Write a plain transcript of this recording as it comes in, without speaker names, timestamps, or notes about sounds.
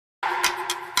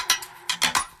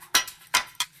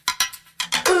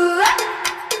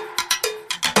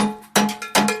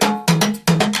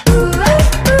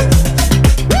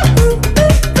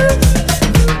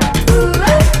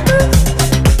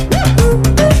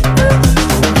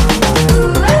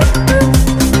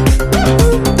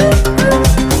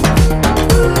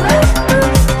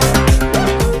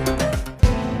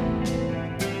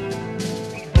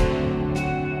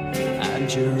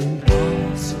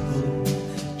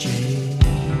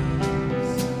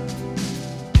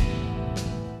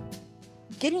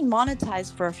getting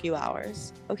monetized for a few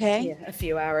hours, okay? Yeah, a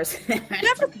few hours.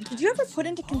 Did you ever put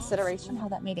into consideration how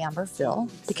that made Amber feel?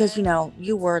 Because, you know,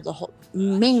 you were the whole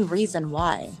main reason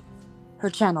why her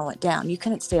channel went down. You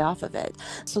couldn't stay off of it.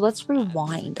 So let's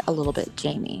rewind a little bit,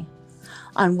 Jamie,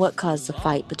 on what caused the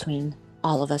fight between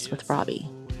all of us with Robbie.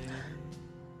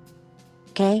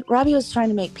 Okay? Robbie was trying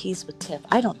to make peace with Tiff.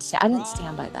 I didn't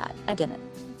stand by that. I didn't.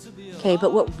 Okay,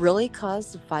 but what really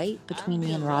caused the fight between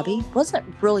me and Robbie wasn't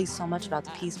really so much about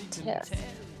the peace with Tiff.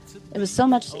 It was so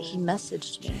much that he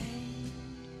messaged me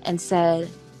and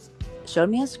showed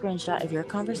me a screenshot of your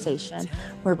conversation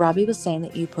where Robbie was saying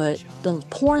that you put the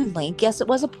porn link. Yes, it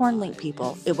was a porn link,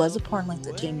 people. It was a porn link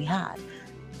that Jamie had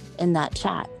in that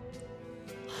chat.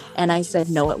 And I said,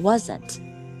 no, it wasn't.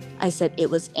 I said, it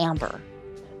was Amber.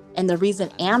 And the reason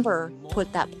Amber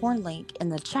put that porn link in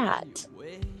the chat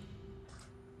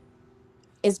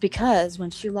is because when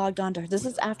she logged on to her, this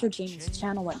is after Jamie's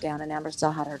channel went down and Amber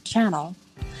still had her channel.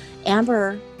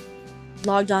 Amber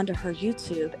logged on to her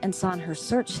YouTube and saw in her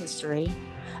search history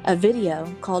a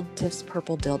video called Tiff's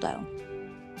Purple Dildo.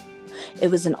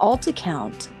 It was an alt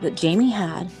account that Jamie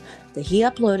had that he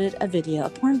uploaded a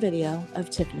porn video of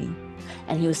Tiffany,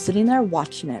 and he was sitting there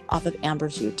watching it off of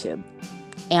Amber's YouTube.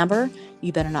 Amber,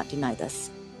 you better not deny this.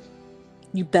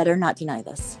 You better not deny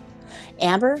this.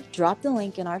 Amber dropped the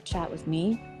link in our chat with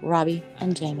me, Robbie,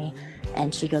 and Jamie,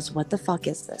 and she goes, what the fuck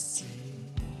is this?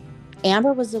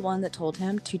 Amber was the one that told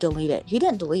him to delete it. He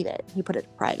didn't delete it. He put it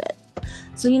private.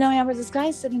 So, you know, Amber, this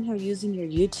guy's sitting here using your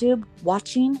YouTube,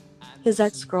 watching his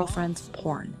ex-girlfriend's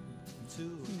porn.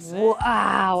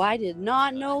 Wow, I did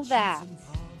not know that.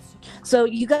 So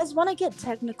you guys want to get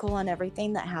technical on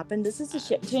everything that happened. This is the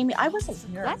shit. Jamie, I wasn't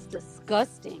here. That's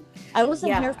disgusting. I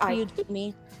wasn't here for you,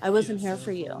 Jamie. I wasn't here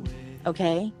for you.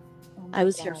 Okay? Oh I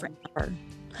was here for Amber.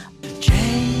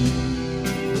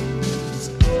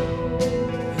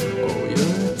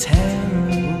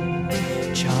 Terrible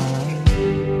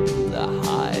child,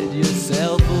 hide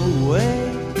yourself away.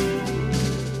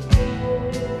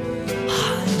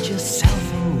 Hide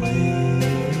yourself away.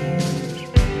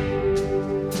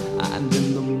 And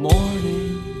in the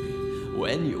morning,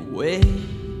 when you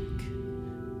wake,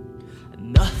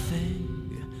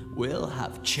 nothing will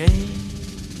have changed.